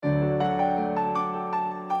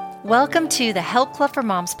Welcome to the Help Club for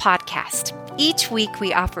Moms podcast. Each week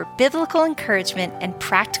we offer biblical encouragement and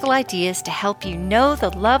practical ideas to help you know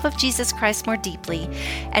the love of Jesus Christ more deeply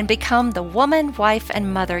and become the woman, wife,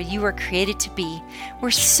 and mother you were created to be.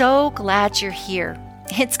 We're so glad you're here.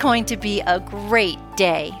 It's going to be a great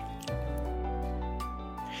day.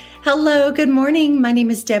 Hello, good morning. My name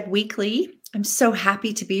is Deb Weekly. I'm so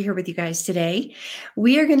happy to be here with you guys today.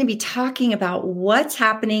 We are going to be talking about what's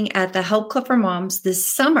happening at the Help Club for Moms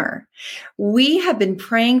this summer. We have been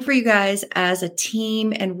praying for you guys as a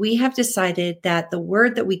team, and we have decided that the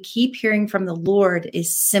word that we keep hearing from the Lord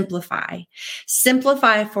is simplify.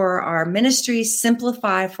 Simplify for our ministry,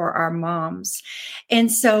 simplify for our moms.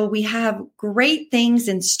 And so we have great things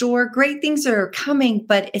in store, great things that are coming,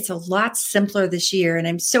 but it's a lot simpler this year. And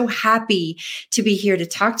I'm so happy to be here to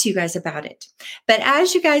talk to you guys about it. But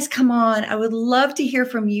as you guys come on, I would love to hear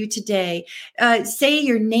from you today. Say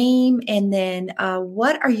your name and then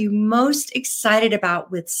what are you most excited about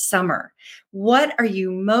with summer? What are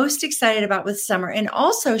you most excited about with summer? And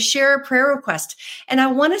also share a prayer request. And I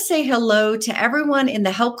want to say hello to everyone in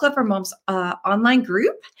the Help Club for Moms online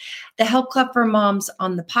group, the Help Club for Moms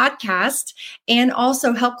on the podcast, and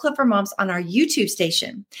also Help Club for Moms on our YouTube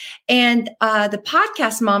station. And the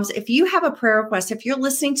podcast moms, if you have a prayer request, if you're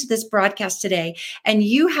listening to this broadcast today and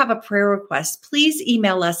you have a prayer request, please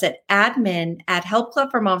email us at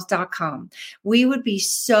admin@helpclubformoms.com. We would be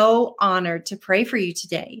so honored to pray for you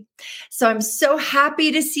today. So I'm so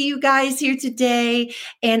happy to see you guys here today,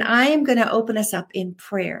 and I am going to open us up in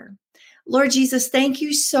prayer. Lord Jesus, thank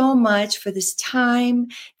you so much for this time.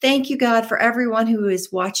 Thank you, God, for everyone who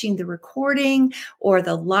is watching the recording or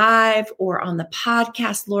the live or on the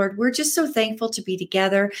podcast. Lord, we're just so thankful to be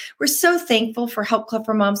together. We're so thankful for Help Club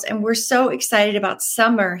for Moms, and we're so excited about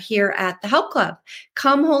summer here at the Help Club.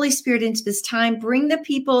 Come, Holy Spirit, into this time. Bring the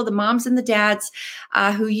people, the moms and the dads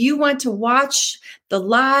who you want to watch the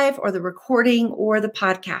live or the recording or the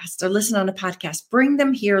podcast or listen on a podcast. Bring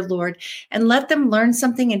them here, Lord, and let them learn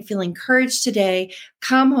something and feel encouraged today.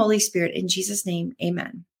 Come, Holy Spirit, in Jesus' name,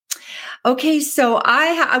 amen. Okay, so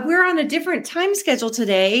we're on a different time schedule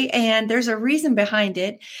today, and there's a reason behind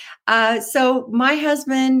it. So my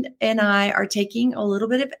husband and I are taking a little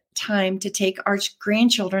bit of time to take our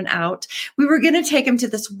grandchildren out. We were going to take them to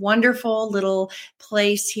this wonderful little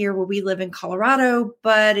place here where we live in Colorado,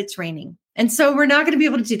 but it's raining. And so we're not going to be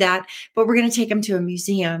able to do that, but we're going to take them to a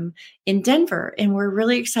museum in Denver, and we're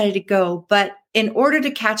really excited to go. But in order to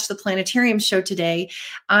catch the planetarium show today,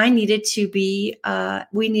 we needed to be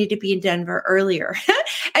in Denver earlier.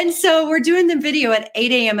 And so we're doing the video at 8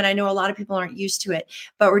 a.m. And I know a lot of people aren't used to it,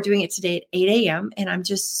 but we're doing it today at 8 a.m. And I'm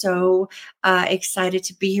just so excited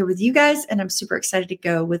to be here with you guys. And I'm super excited to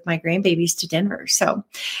go with my grandbabies to Denver. So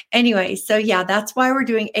anyway, yeah, that's why we're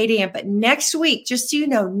doing 8 a.m. But next week, just so you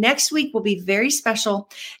know, next week will be very special.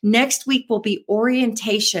 Next week will be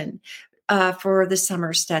orientation for the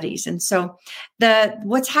summer studies. And so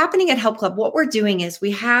what's happening at Help Club, what we're doing is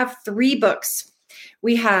we have 3 books.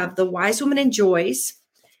 We have The Wise Woman Enjoys,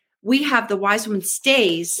 we have The Wise Woman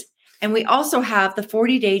Stays, and we also have the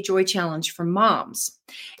 40-Day Joy Challenge for moms.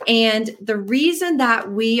 And the reason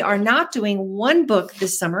that we are not doing one book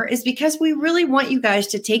this summer is because we really want you guys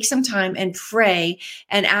to take some time and pray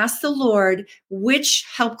and ask the Lord which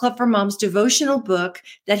Help Club for Moms devotional book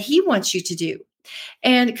that He wants you to do.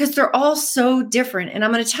 And because they're all so different. And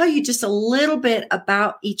I'm going to tell you just a little bit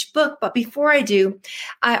about each book. But before I do,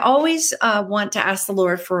 I always want to ask the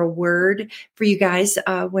Lord for a word for you guys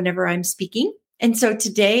whenever I'm speaking. And so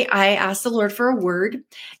today I asked the Lord for a word.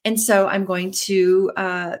 And so I'm going to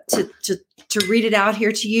read it out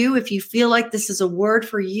here to you. If you feel like this is a word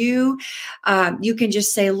for you, you can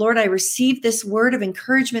just say, Lord, I received this word of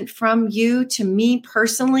encouragement from you to me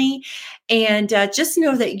personally. And just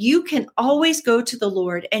know that you can always go to the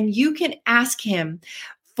Lord and you can ask Him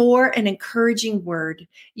for an encouraging word.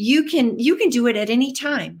 You can do it at any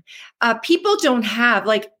time. People don't have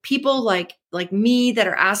people like me that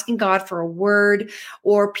are asking God for a word,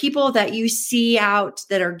 or people that you see out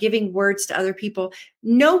that are giving words to other people.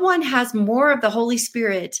 No one has more of the Holy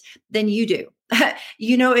Spirit than you do.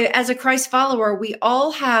 You know, as a Christ follower, we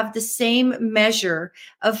all have the same measure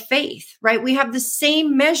of faith, right? We have the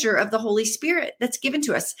same measure of the Holy Spirit that's given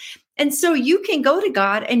to us. And so you can go to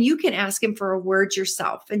God and you can ask Him for a word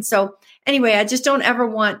yourself. And so anyway, I just don't ever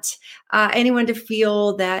want anyone to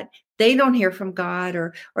feel that they don't hear from God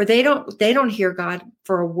or they don't hear God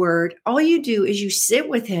for a word. All you do is you sit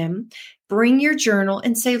with Him, bring your journal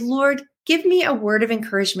and say, Lord, give me a word of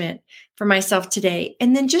encouragement for myself today.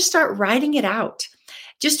 And then just start writing it out.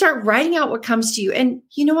 Just start writing out what comes to you. And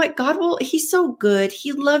you know what? He's so good.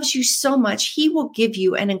 He loves you so much. He will give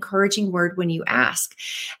you an encouraging word when you ask.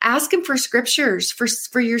 Ask him for scriptures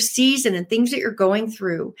for your season and things that you're going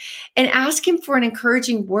through. And ask him for an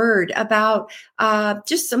encouraging word about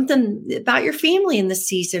just something about your family in the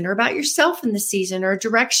season, or about yourself in the season, or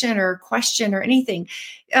direction or question or anything.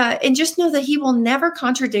 And just know that he will never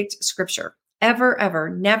contradict scripture. Ever, ever,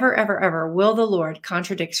 never, ever, ever will the Lord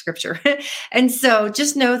contradict scripture. And so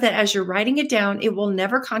just know that as you're writing it down, it will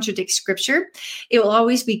never contradict scripture. It will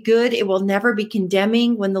always be good. It will never be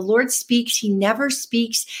condemning. When the Lord speaks, he never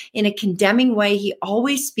speaks in a condemning way. He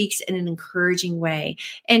always speaks in an encouraging way.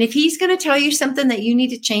 And if he's going to tell you something that you need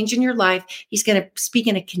to change in your life, he's going to speak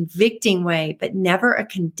in a convicting way, but never a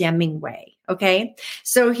condemning way. Okay.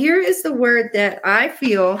 So here is the word that I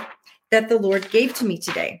feel that the Lord gave to me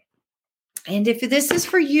today. And if this is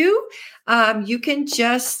for you, you can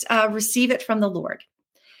just receive it from the Lord.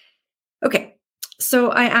 Okay, so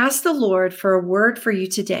I asked the Lord for a word for you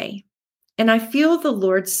today. And I feel the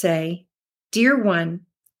Lord say, "Dear one,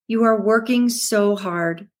 you are working so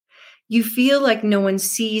hard. You feel like no one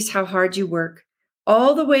sees how hard you work.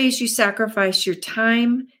 All the ways you sacrifice your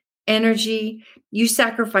time, energy, you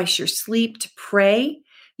sacrifice your sleep to pray.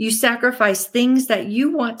 You sacrifice things that you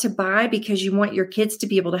want to buy because you want your kids to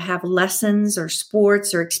be able to have lessons or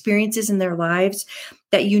sports or experiences in their lives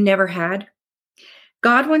that you never had.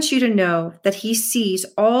 God wants you to know that he sees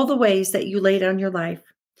all the ways that you lay down your life,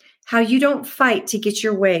 how you don't fight to get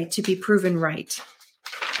your way to be proven right.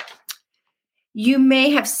 You may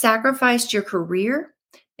have sacrificed your career,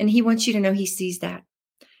 and he wants you to know he sees that.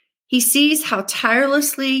 He sees how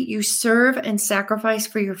tirelessly you serve and sacrifice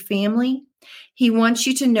for your family. He wants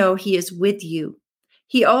you to know he is with you.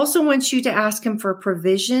 He also wants you to ask him for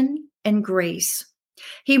provision and grace.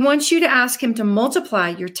 He wants you to ask him to multiply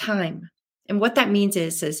your time. And what that means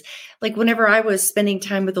is like whenever I was spending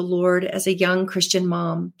time with the Lord as a young Christian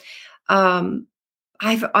mom, I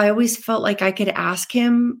always felt like I could ask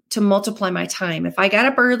him to multiply my time. If I got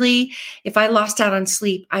up early, if I lost out on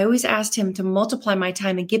sleep, I always asked him to multiply my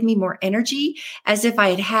time and give me more energy as if I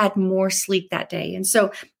had had more sleep that day. And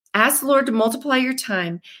so ask the Lord to multiply your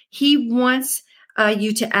time. He wants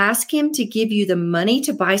you to ask him to give you the money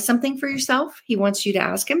to buy something for yourself. He wants you to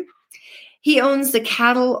ask him. He owns the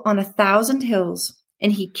cattle on 1,000 hills,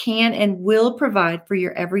 and he can and will provide for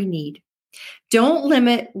your every need. Don't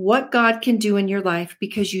limit what God can do in your life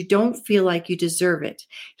because you don't feel like you deserve it.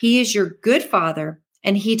 He is your good father,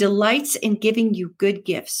 and he delights in giving you good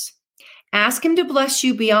gifts. Ask him to bless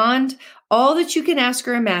you beyond all that you can ask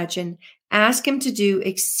or imagine. Ask him to do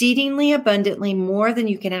exceedingly abundantly more than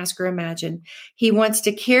you can ask or imagine. He wants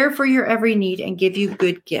to care for your every need and give you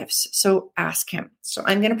good gifts. So ask him. So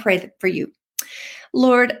I'm going to pray for you.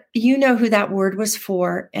 Lord, you know who that word was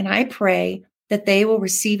for, and I pray that they will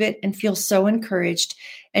receive it and feel so encouraged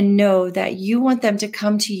and know that you want them to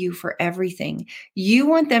come to you for everything. You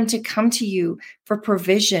want them to come to you for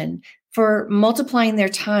provision, for multiplying their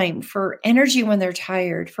time, for energy when they're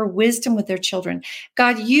tired, for wisdom with their children.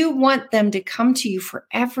 God, you want them to come to you for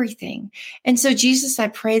everything. And so, Jesus, I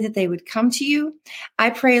pray that they would come to you. I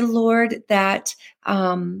pray, Lord, that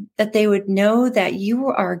they would know that you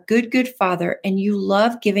are a good, good father and you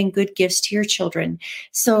love giving good gifts to your children.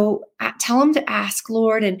 So tell them to ask,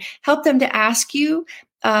 Lord, and help them to ask you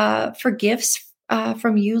for gifts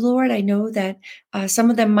from you, Lord. I know that some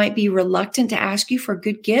of them might be reluctant to ask you for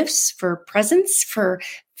good gifts, for presents, for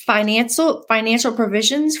financial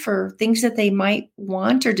provisions, for things that they might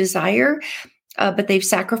want or desire, but they've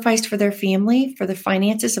sacrificed for their family, for the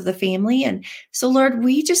finances of the family. And so, Lord,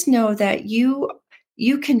 we just know that you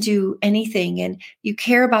can do anything and you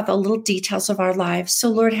care about the little details of our lives. So,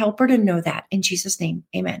 Lord, help her to know that. In Jesus' name,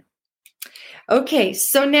 amen. Okay,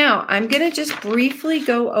 so now I'm going to just briefly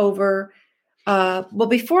go over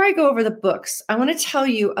before I go over the books, I want to tell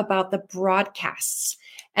you about the broadcasts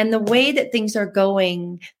and the way that things are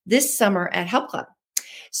going this summer at Help Club.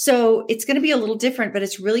 So it's going to be a little different, but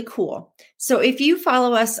it's really cool. So if you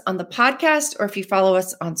follow us on the podcast or if you follow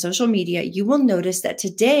us on social media, you will notice that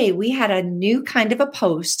today we had a new kind of a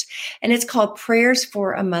post, and it's called Prayers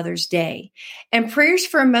for a Mother's Day. And Prayers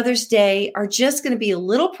for a Mother's Day are just going to be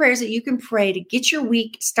little prayers that you can pray to get your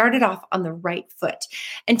week started off on the right foot.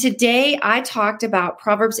 And today I talked about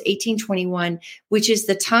Proverbs 18:21, which is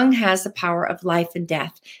the tongue has the power of life and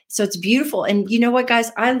death. So it's beautiful. And you know what,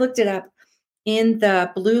 guys? I looked it up in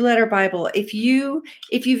the Blue Letter Bible. If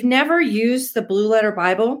you've never used the Blue Letter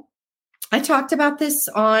Bible, I talked about this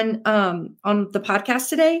on the podcast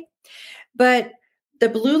today, but the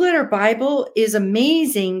Blue Letter Bible is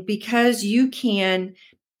amazing because you can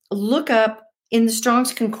look up in the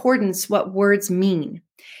Strong's Concordance what words mean.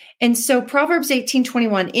 And so Proverbs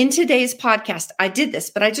 18:21, in today's podcast, I did this,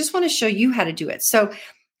 but I just want to show you how to do it. So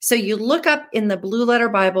you look up in the Blue Letter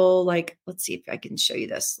Bible, like, let's see if I can show you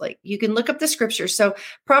this. Like, you can look up the scripture. So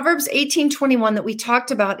Proverbs 18:21 that we talked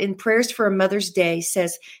about in Prayers for a Mother's Day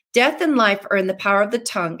says, death and life are in the power of the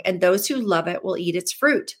tongue, and those who love it will eat its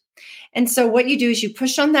fruit. And so what you do is you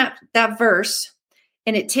push on that verse,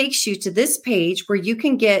 and it takes you to this page where you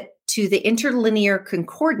can get to the interlinear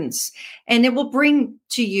concordance, and it will bring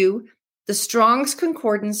to you the Strong's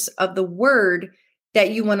Concordance of the word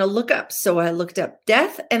that you want to look up. So I looked up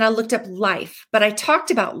death and I looked up life, but I talked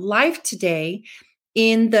about life today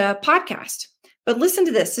in the podcast. But listen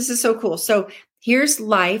to this. This is so cool. So here's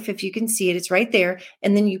life. If you can see it, it's right there.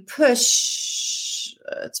 And then you push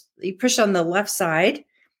on the left side,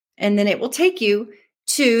 and then it will take you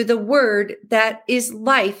to the word that is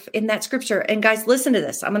life in that scripture. And guys, listen to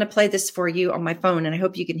this. I'm going to play this for you on my phone, and I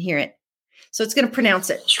hope you can hear it. So it's going to pronounce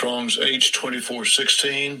it. Strong's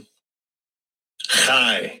H2416.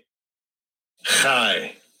 Chai.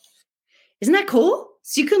 Chai. Isn't that cool?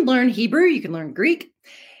 So you can learn Hebrew, you can learn Greek.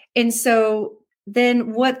 And so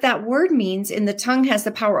then what that word means, in the tongue has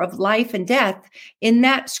the power of life and death. In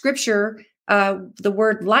that scripture, the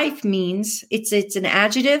word life means it's an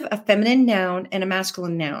adjective, a feminine noun, and a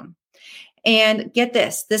masculine noun. And get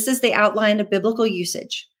this. This is the outline of biblical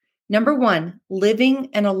usage. Number 1, living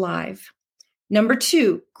and alive. Number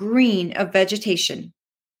 2, green of vegetation.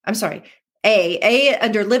 I'm sorry. A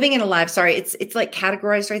under living and alive. Sorry, it's like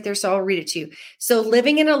categorized right there. So I'll read it to you. So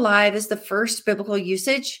living and alive is the first biblical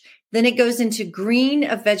usage. Then it goes into green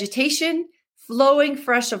of vegetation, flowing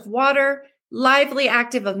fresh of water, lively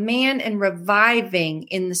active of man, and reviving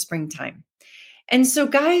in the springtime. And so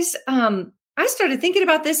guys, I started thinking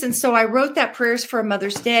about this. And so I wrote that Prayers for a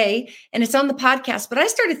Mother's Day, and it's on the podcast, but I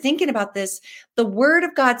started thinking about this. The word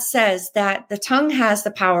of God says that the tongue has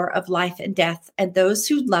the power of life and death, and those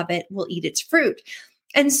who love it will eat its fruit.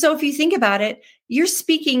 And so if you think about it, you're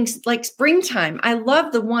speaking like springtime. I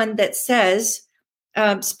love the one that says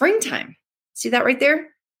springtime. See that right there?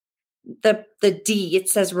 The D, it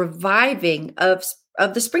says reviving of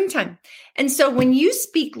the springtime. And so when you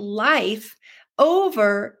speak life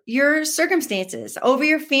over your circumstances, over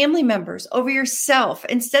your family members, over yourself,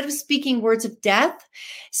 instead of speaking words of death,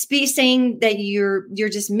 saying that you're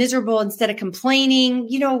just miserable instead of complaining.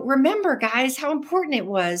 Remember, guys, how important it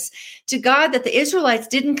was to God that the Israelites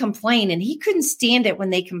didn't complain, and he couldn't stand it when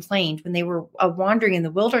they complained, when they were wandering in the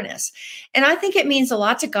wilderness. And I think it means a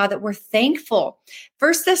lot to God that we're thankful.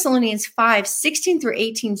 1 Thessalonians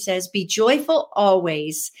 5:16-18 says, be joyful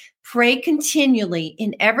always, pray continually,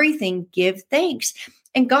 in everything give thanks.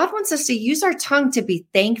 And God wants us to use our tongue to be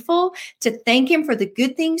thankful, to thank him for the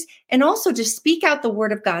good things, and also to speak out the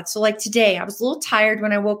word of God. So like today, I was a little tired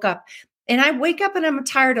when I woke up. And I wake up and I'm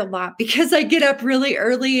tired a lot because I get up really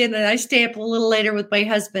early and then I stay up a little later with my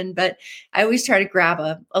husband. But I always try to grab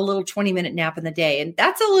a little 20-minute nap in the day. And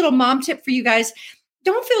that's a little mom tip for you guys.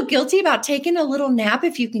 Don't feel guilty about taking a little nap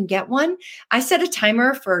if you can get one. I set a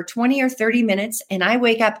timer for 20 or 30 minutes and I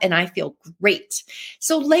wake up and I feel great.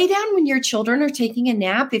 So lay down when your children are taking a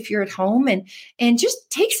nap if you're at home and just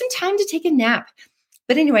take some time to take a nap.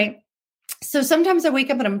 But anyway, so sometimes I wake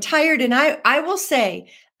up and I'm tired, and I will say,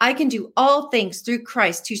 I can do all things through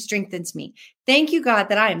Christ who strengthens me. Thank you, God,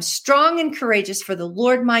 that I am strong and courageous, for the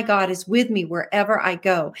Lord my God is with me wherever I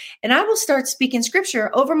go. And I will start speaking scripture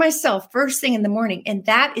over myself first thing in the morning, and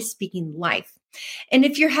that is speaking life. And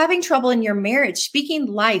if you're having trouble in your marriage, speaking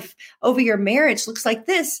life over your marriage looks like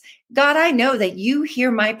this. God, I know that you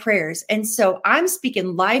hear my prayers. And so I'm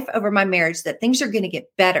speaking life over my marriage, that things are going to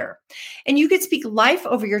get better. And you could speak life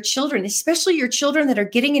over your children, especially your children that are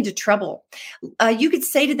getting into trouble. You could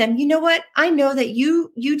say to them, you know what? I know that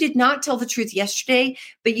you did not tell the truth yesterday,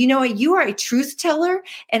 but you know what? You are a truth teller.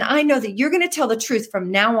 And I know that you're going to tell the truth from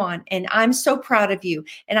now on. And I'm so proud of you.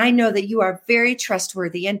 And I know that you are very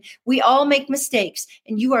trustworthy. And we all make mistakes,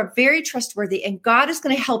 and you are very trustworthy. And God is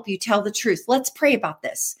going to help you tell the truth. Let's pray about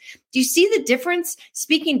this. Do you see the difference?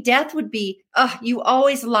 Speaking death would be, you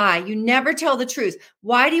always lie. You never tell the truth.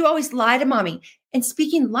 Why do you always lie to mommy? And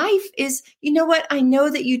speaking life is, you know what? I know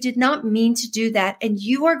that you did not mean to do that, and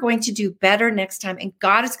you are going to do better next time, and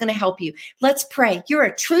God is going to help you. Let's pray. You're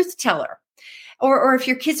a truth teller. Or if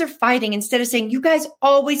your kids are fighting, instead of saying, you guys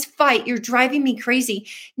always fight, you're driving me crazy.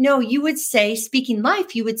 No, you would say, speaking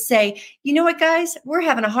life, you would say, you know what, guys, we're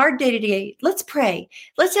having a hard day today. Let's pray.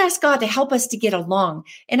 Let's ask God to help us to get along.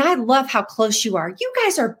 And I love how close you are. You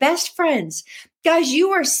guys are best friends. Guys, you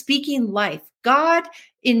are speaking life. God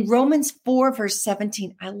in Romans 4, verse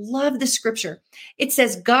 17, I love the scripture. It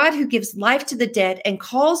says, God who gives life to the dead and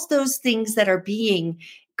calls those things that are being,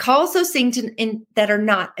 calls those things that are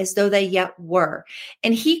not as though they yet were.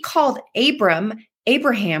 And he called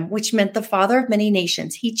Abraham, which meant the father of many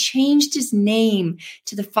nations. He changed his name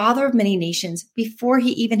to the father of many nations before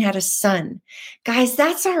he even had a son. Guys,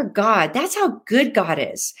 that's our God. That's how good God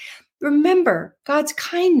is. Remember, God's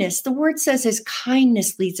kindness, the word says his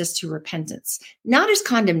kindness leads us to repentance, not his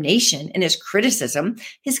condemnation and his criticism,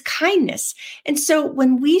 his kindness. And so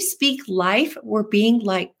when we speak life, we're being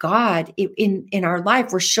like God in our life.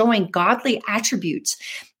 We're showing godly attributes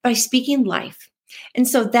by speaking life. And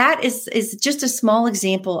so that is just a small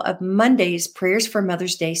example of Monday's prayers for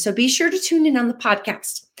Mother's Day. So be sure to tune in on the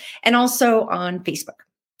podcast and also on Facebook.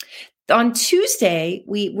 On Tuesday,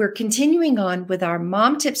 we're continuing on with our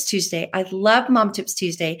Mom Tips Tuesday. I love Mom Tips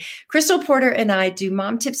Tuesday. Crystal Porter and I do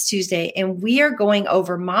Mom Tips Tuesday, and we are going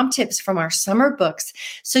over mom tips from our summer books.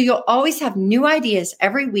 So you'll always have new ideas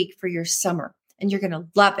every week for your summer, and you're going to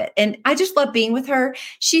love it. And I just love being with her.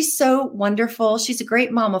 She's so wonderful. She's a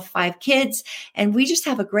great mom of 5 kids, and we just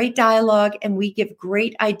have a great dialogue, and we give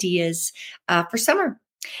great ideas for summer.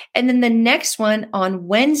 And then the next one on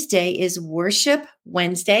Wednesday is Worship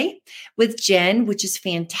Wednesday with Jen, which is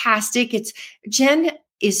fantastic. Jen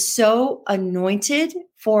is so anointed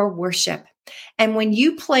for worship. And when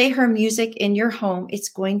you play her music in your home, it's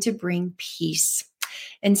going to bring peace.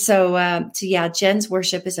 And so yeah, Jen's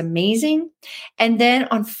worship is amazing. And then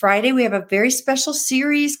on Friday, we have a very special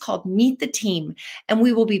series called Meet the Team. And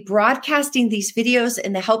we will be broadcasting these videos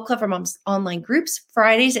in the Help Clever Moms online groups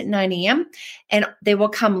Fridays at 9 a.m. And they will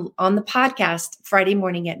come on the podcast Friday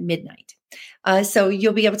morning at midnight. So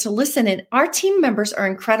you'll be able to listen. And our team members are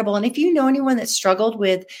incredible. And if you know anyone that struggled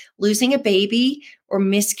with losing a baby or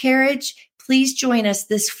miscarriage, please join us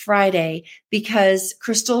this Friday because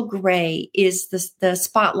Crystal Gray is the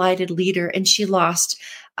spotlighted leader, and she lost.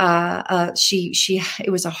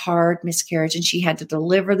 It was a hard miscarriage, and she had to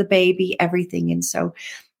deliver the baby, everything. And so,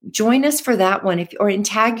 join us for that one, and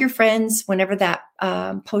tag your friends whenever that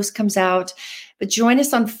post comes out. But join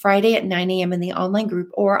us on Friday at 9 a.m. in the online group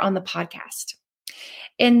or on the podcast.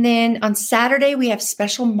 And then on Saturday, we have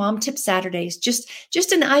special Mom Tip Saturdays,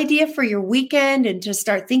 just an idea for your weekend and to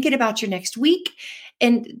start thinking about your next week.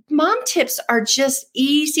 And mom tips are just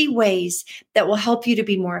easy ways that will help you to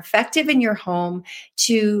be more effective in your home,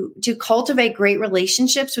 to cultivate great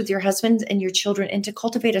relationships with your husband and your children, and to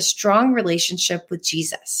cultivate a strong relationship with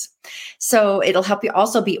Jesus. So it'll help you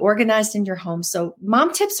also be organized in your home. So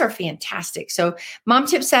mom tips are fantastic. So Mom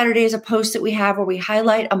Tip Saturday is a post that we have where we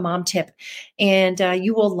highlight a mom tip, and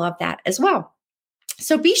you will love that as well.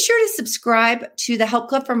 So be sure to subscribe to the Help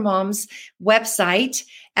Club for Moms website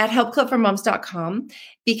at helpclubformoms.com,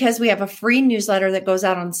 because we have a free newsletter that goes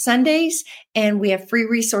out on Sundays, and we have free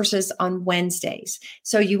resources on Wednesdays.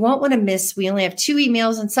 So you won't want to miss. We only have 2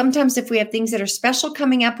 emails, and sometimes if we have things that are special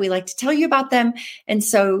coming up, we like to tell you about them. And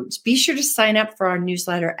so be sure to sign up for our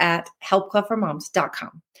newsletter at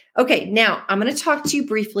helpclubformoms.com. Okay, now I'm going to talk to you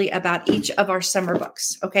briefly about each of our summer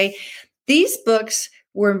books. Okay, these books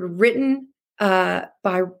were written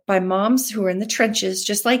by moms who are in the trenches,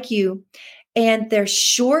 just like you. And they're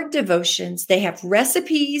short devotions. They have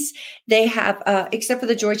recipes. They have, except for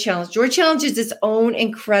the Joy Challenge. Joy Challenge is its own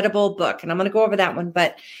incredible book, and I'm going to go over that one.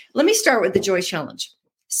 But let me start with the Joy Challenge.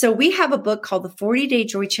 So we have a book called the 40-Day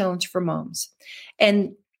Joy Challenge for Moms.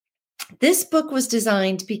 And this book was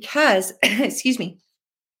designed because, excuse me,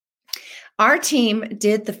 our team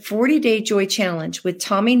did the 40-Day Joy Challenge with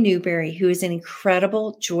Tommy Newberry, who is an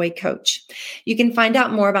incredible joy coach. You can find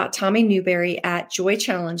out more about Tommy Newberry at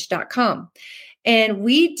joychallenge.com. And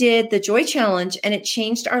we did the Joy Challenge, and it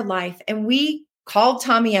changed our life. And we called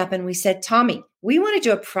Tommy up and we said, Tommy, we want to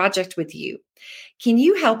do a project with you. Can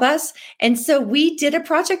you help us? And so we did a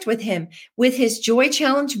project with him with his Joy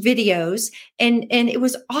Challenge videos, and it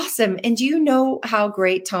was awesome. And do you know how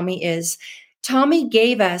great Tommy is? Tommy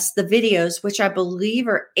gave us the videos, which I believe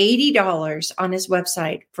are $80 on his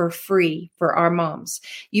website for free for our moms.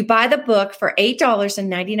 You buy the book for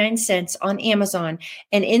 $8.99 on Amazon,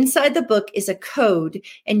 and inside the book is a code,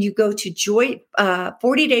 and you go to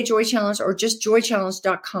 40-Day Joy Challenge or just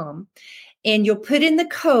joychallenge.com. And you'll put in the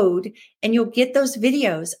code and you'll get those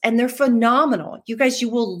videos, and they're phenomenal. You guys, you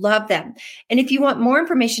will love them. And if you want more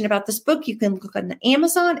information about this book, you can look on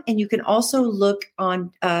Amazon, and you can also look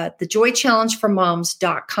on the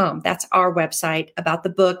joychallengeformoms.com. That's our website about the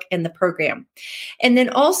book and the program. And then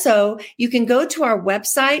also you can go to our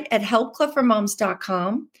website at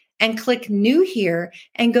helpclubformoms.com, and click new here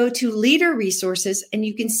and go to leader resources. And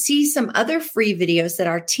you can see some other free videos that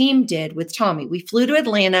our team did with Tommy. We flew to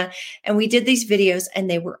Atlanta and we did these videos and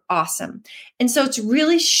they were awesome. And so it's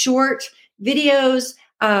really short videos.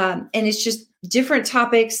 And it's just different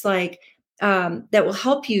topics like that will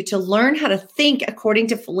help you to learn how to think according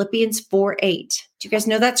to Philippians 4:8. Do you guys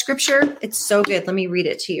know that scripture? It's so good. Let me read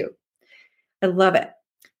it to you. I love it.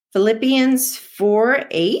 Philippians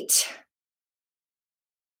 4:8.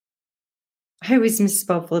 I always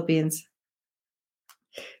misspell Philippians.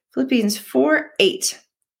 Philippians 4:8.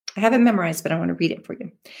 I have it memorized, but I want to read it for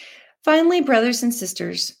you. Finally, brothers and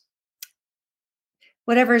sisters,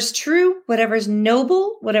 whatever is true, whatever is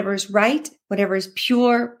noble, whatever is right, whatever is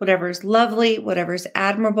pure, whatever is lovely, whatever is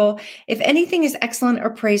admirable, if anything is excellent or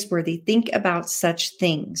praiseworthy, think about such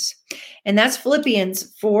things. And that's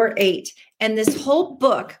Philippians 4:8. And this whole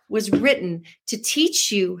book was written to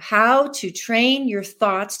teach you how to train your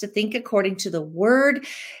thoughts to think according to the word.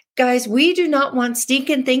 Guys, we do not want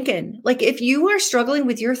stinking thinking. Like if you are struggling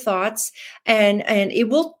with your thoughts and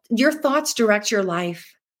your thoughts direct your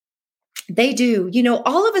life. They do. You know,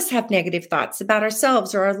 all of us have negative thoughts about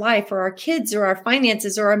ourselves or our life or our kids or our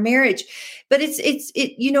finances or our marriage. But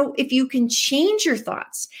if you can change your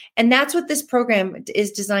thoughts, and that's what this program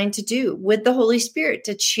is designed to do with the Holy Spirit,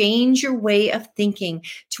 to change your way of thinking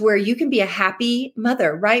to where you can be a happy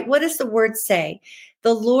mother, right? What does the word say?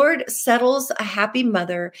 The Lord settles a happy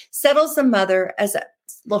mother, settles a mother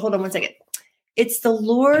well, hold on one second. It's the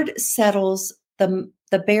Lord settles the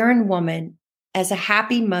barren woman as a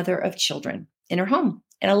happy mother of children in her home.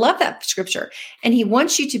 And I love that scripture. And he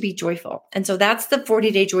wants you to be joyful. And so that's the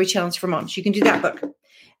 40-day joy challenge for moms. You can do that book.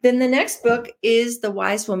 Then the next book is The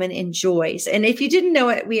Wise Woman Enjoys. And if you didn't know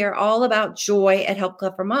it, we are all about joy at Help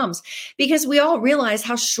Club for Moms because we all realize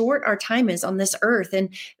how short our time is on this earth. And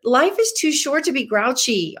life is too short to be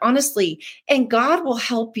grouchy, honestly. And God will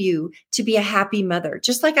help you to be a happy mother.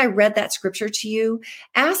 Just like I read that scripture to you,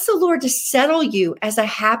 ask the Lord to settle you as a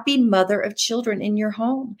happy mother of children in your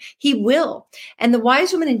home. He will. And The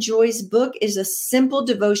Wise Woman Enjoys book is a simple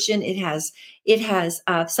devotion. It has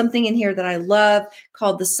something in here that I love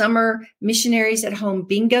called the Summer Missionaries at Home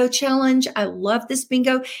Bingo Challenge. I love this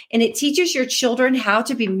bingo. And it teaches your children how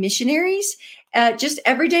to be missionaries, just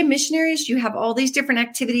everyday missionaries. You have all these different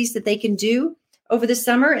activities that they can do over the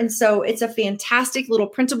summer. And so it's a fantastic little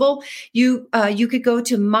printable. You could go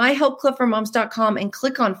to myhelpclubformoms.com and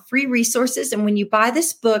click on free resources. And when you buy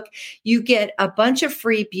this book, you get a bunch of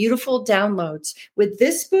free, beautiful downloads with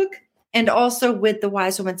this book and also with the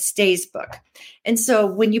Wise Woman Stays book. And so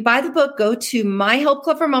when you buy the book, go to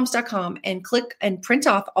myhelpclubformoms.com and click and print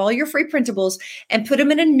off all your free printables and put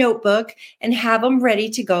them in a notebook and have them ready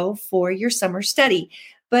to go for your summer study.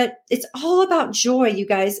 But it's all about joy, you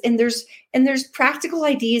guys. And there's practical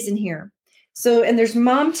ideas in here. So, and there's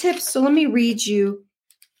mom tips. So let me read you.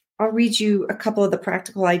 I'll read you a couple of the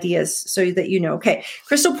practical ideas so that you know. Okay.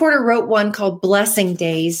 Crystal Porter wrote one called Blessing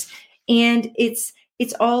Days. And it's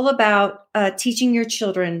all about teaching your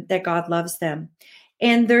children that God loves them.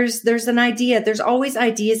 And there's an idea. There's always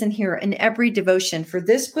ideas in here in every devotion for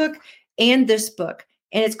this book and this book.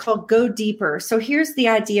 And it's called Go Deeper. So here's the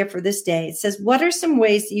idea for this day. It says, what are some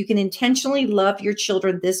ways that you can intentionally love your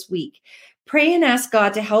children this week? Pray and ask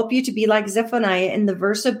God to help you to be like Zephaniah in the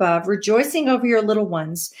verse above, rejoicing over your little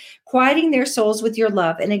ones, quieting their souls with your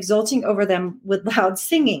love, and exulting over them with loud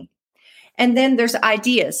singing. And then there's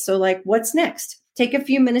ideas. So like, what's next? Take a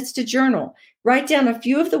few minutes to journal. Write down a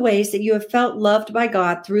few of the ways that you have felt loved by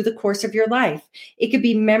God through the course of your life. It could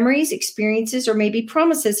be memories, experiences, or maybe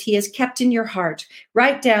promises he has kept in your heart.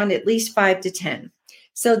 Write down at least 5 to 10.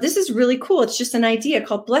 So this is really cool. It's just an idea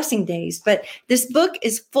called Blessing Days. But this book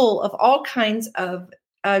is full of all kinds of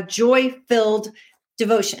joy-filled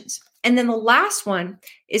devotions. And then the last one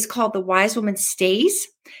is called The Wise Woman Stays.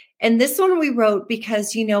 And this one we wrote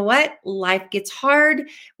because you know what? Life gets hard.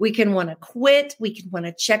 We can want to quit. We can want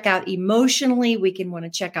to check out emotionally. We can want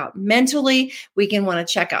to check out mentally. We can want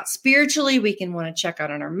to check out spiritually. We can want to check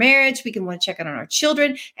out on our marriage. We can want to check out on our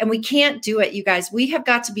children. And we can't do it, you guys. We have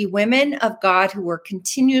got to be women of God who are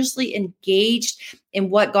continuously engaged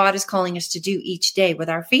in what God is calling us to do each day with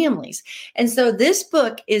our families. And so this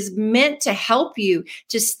book is meant to help you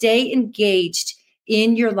to stay engaged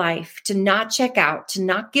in your life, to not check out, to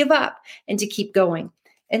not give up, and to keep going.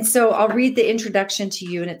 And so I'll read the introduction to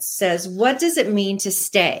you, and it says, what does it mean to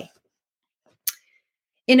stay?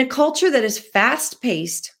 In a culture that is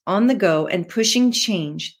fast-paced, on the go, and pushing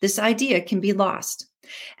change, this idea can be lost.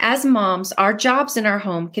 As moms, our jobs in our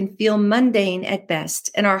home can feel mundane at best,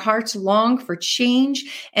 and our hearts long for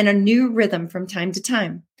change and a new rhythm from time to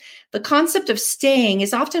time. The concept of staying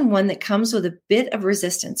is often one that comes with a bit of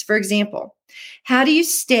resistance. For example, how do you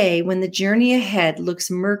stay when the journey ahead looks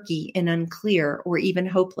murky and unclear or even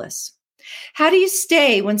hopeless? How do you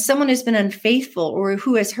stay when someone has been unfaithful or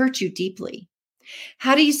who has hurt you deeply?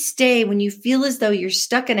 How do you stay when you feel as though you're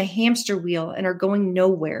stuck in a hamster wheel and are going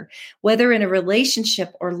nowhere, whether in a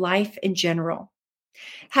relationship or life in general?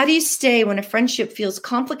 How do you stay when a friendship feels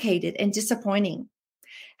complicated and disappointing?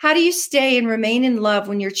 How do you stay and remain in love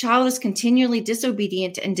when your child is continually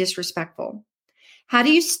disobedient and disrespectful? How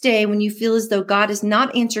do you stay when you feel as though God has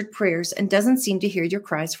not answered prayers and doesn't seem to hear your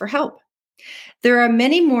cries for help? There are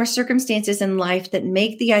many more circumstances in life that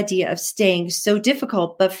make the idea of staying so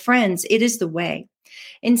difficult, but friends, it is the way.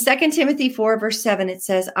 In 2 Timothy 4, verse 7, it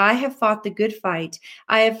says, I have fought the good fight.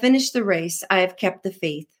 I have finished the race. I have kept the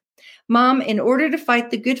faith. Mom, in order to fight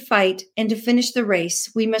the good fight and to finish the race,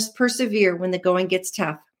 we must persevere when the going gets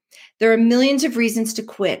tough. There are millions of reasons to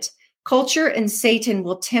quit. Culture and Satan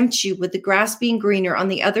will tempt you with the grass being greener on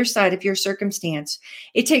the other side of your circumstance.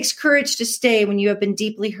 It takes courage to stay when you have been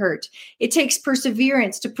deeply hurt. It takes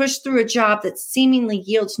perseverance to push through a job that seemingly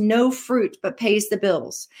yields no fruit but pays the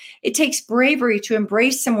bills. It takes bravery to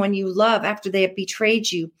embrace someone you love after they have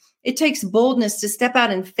betrayed you. It takes boldness to step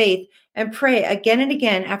out in faith and pray again and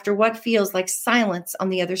again after what feels like silence on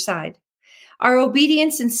the other side. Our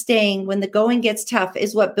obedience and staying when the going gets tough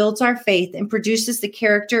is what builds our faith and produces the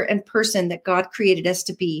character and person that God created us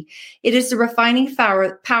to be. It is the refining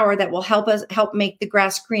power that will help make the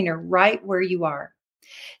grass greener right where you are.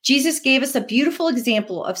 Jesus gave us a beautiful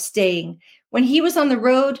example of staying. When he was on the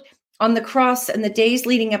road, on the cross, and the days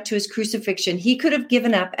leading up to his crucifixion, he could have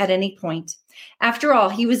given up at any point. After all,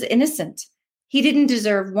 he was innocent. He didn't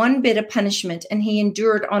deserve one bit of punishment, and he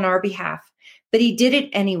endured on our behalf, but he did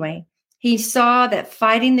it anyway. He saw that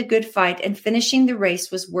fighting the good fight and finishing the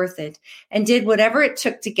race was worth it and did whatever it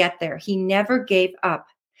took to get there. He never gave up.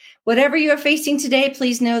 Whatever you are facing today,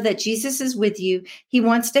 please know that Jesus is with you. He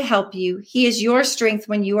wants to help you. He is your strength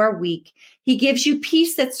when you are weak. He gives you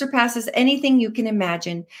peace that surpasses anything you can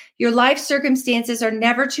imagine. Your life circumstances are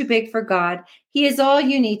never too big for God. He is all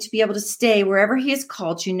you need to be able to stay wherever he has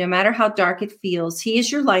called you, no matter how dark it feels. He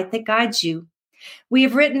is your light that guides you. We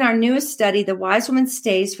have written our newest study, The Wise Woman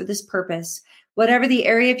Stays, for this purpose. Whatever the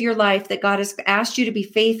area of your life that God has asked you to be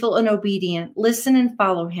faithful and obedient, listen and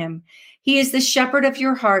follow him. He is the shepherd of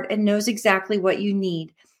your heart and knows exactly what you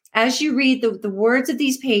need. As you read the words of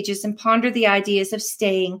these pages and ponder the ideas of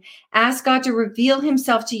staying, ask God to reveal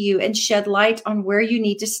himself to you and shed light on where you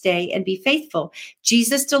need to stay and be faithful.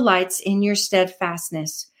 Jesus delights in your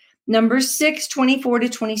steadfastness. Numbers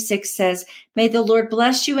 6:24-26 says, May the Lord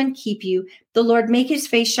bless you and keep you. The Lord make his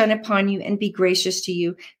face shine upon you and be gracious to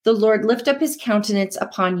you. The Lord lift up his countenance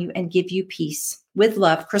upon you and give you peace. With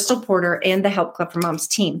love, Crystal Porter and the Help Club for Moms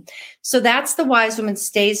team. So that's the Wise Woman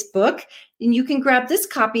Stays book. And you can grab this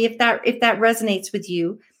copy if that resonates with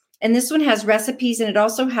you. And this one has recipes, and it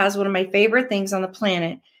also has one of my favorite things on the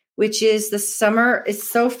planet, which is the summer is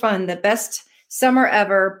so fun, the best summer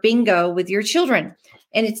ever bingo with your children.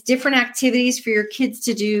 And it's different activities for your kids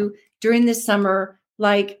to do during the summer,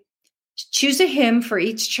 like choose a hymn for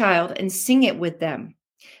each child and sing it with them.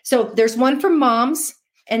 So there's one for moms,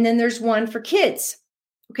 and then there's one for kids.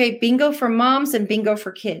 Okay, bingo for moms and bingo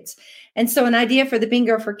for kids. And so an idea for the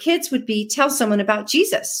bingo for kids would be tell someone about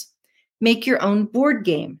Jesus. Make your own board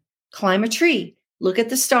game. Climb a tree. Look at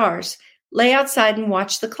the stars. Lay outside and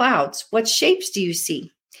watch the clouds. What shapes do you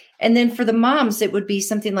see? And then for the moms, it would be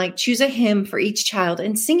something like choose a hymn for each child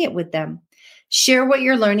and sing it with them. Share what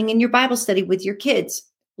you're learning in your Bible study with your kids.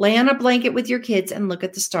 Lay on a blanket with your kids and look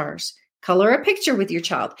at the stars. Color a picture with your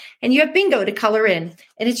child. And you have bingo to color in.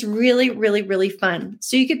 And it's really, really, really fun.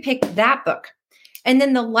 So you could pick that book. And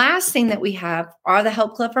then the last thing that we have are the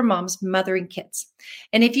Help Club for Moms Mothering Kits.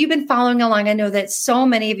 And if you've been following along, I know that so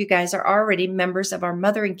many of you guys are already members of our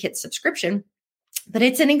Mothering Kit subscription. But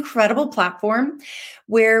it's an incredible platform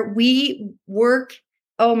where we work.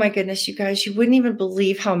 Oh my goodness, you guys, you wouldn't even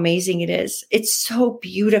believe how amazing it is. It's so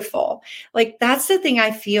beautiful. Like that's the thing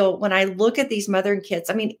I feel when I look at these mothering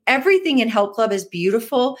kits. I mean, everything in Help Club is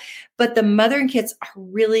beautiful, but the mothering kits are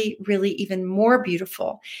really, really even more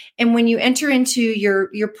beautiful. And when you enter into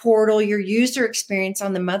your portal, your user experience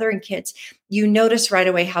on the mothering kits, you notice right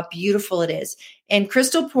away how beautiful it is. And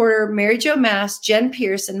Crystal Porter, Mary Jo Mass, Jen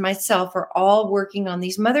Pierce, and myself are all working on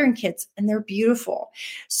these mothering kits, and they're beautiful.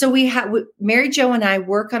 So Mary Jo and I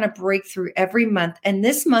work on a breakthrough every month. And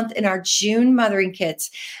this month in our June mothering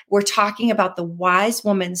kits, we're talking about the wise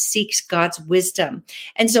woman seeks God's wisdom.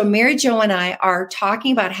 And so Mary Jo and I are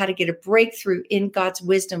talking about how to get a breakthrough in God's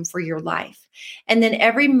wisdom for your life. And then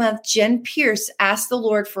every month, Jen Pierce asks the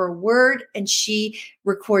Lord for a word, and she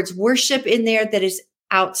records worship in there that is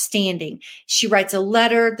outstanding. She writes a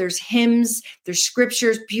letter. There's hymns, there's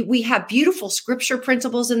scriptures. We have beautiful scripture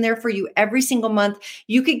principles in there for you every single month.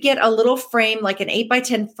 You could get a little frame, like an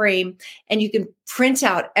 8x10 frame, and you can print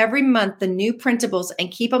out every month the new printables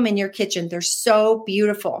and keep them in your kitchen. They're so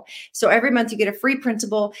beautiful. So every month you get a free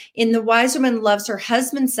printable. In the Wise Woman Loves Her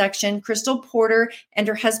Husband section, Crystal Porter and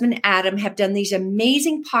her husband Adam have done these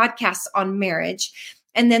amazing podcasts on marriage.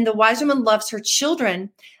 And then the Wise Woman Loves Her Children.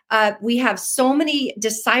 We have so many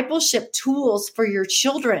discipleship tools for your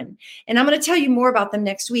children. And I'm going to tell you more about them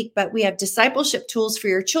next week, but we have discipleship tools for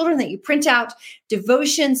your children that you print out,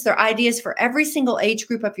 devotions, they're ideas for every single age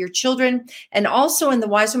group of your children. And also in the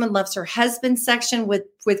Wise Woman Loves Her Husband section with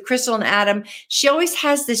Crystal and Adam, she always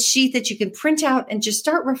has this sheet that you can print out and just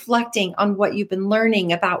start reflecting on what you've been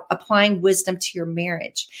learning about applying wisdom to your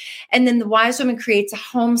marriage. And then the Wise Woman Creates a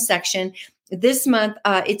Home section. This month,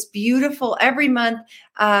 it's beautiful. Every month,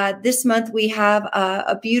 this month, we have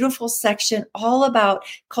a beautiful section all about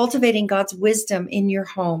cultivating God's wisdom in your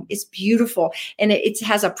home. It's beautiful. And it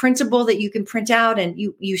has a printable that you can print out, and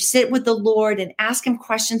you sit with the Lord and ask him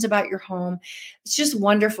questions about your home. It's just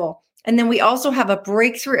wonderful. And then we also have a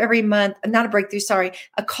breakthrough every month, not a breakthrough, sorry,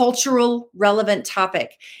 a cultural relevant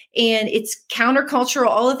topic. And it's countercultural.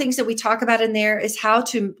 All the things that we talk about in there is how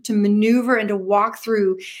to maneuver and to walk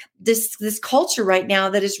through this culture right now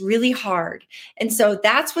that is really hard. And so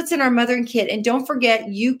that's what's in our mothering kit. And don't forget,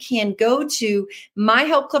 you can go to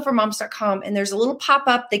myhelpclubformoms.com, and there's a little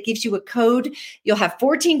pop-up that gives you a code. You'll have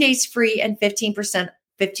 14 days free and 15%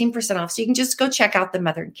 off. So you can just go check out the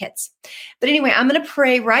mothering kits. But anyway, I'm going to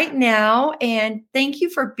pray right now. And thank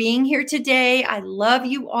you for being here today. I love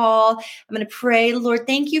you all. I'm going to pray. Lord,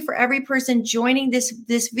 thank you for every person joining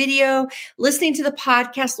this video, listening to the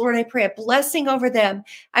podcast. Lord, I pray a blessing over them.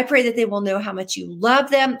 I pray that they will know how much you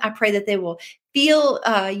love them. I pray that they will feel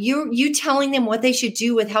you telling them what they should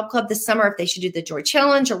do with Help Club this summer, if they should do the Joy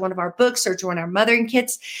Challenge or one of our books or join our mothering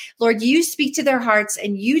kits. Lord, you speak to their hearts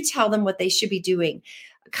and you tell them what they should be doing.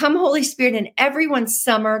 Come, Holy Spirit, in everyone's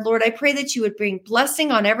summer. Lord, I pray that you would bring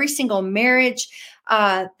blessing on every single marriage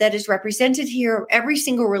that is represented here, every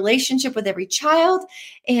single relationship with every child.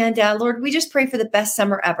 And Lord, we just pray for the best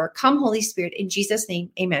summer ever. Come, Holy Spirit, in Jesus' name,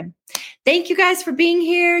 amen. Thank you guys for being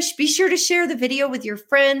here. Be sure to share the video with your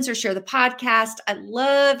friends or share the podcast. I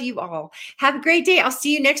love you all. Have a great day. I'll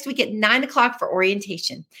see you next week at 9 o'clock for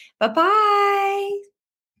orientation. Bye-bye.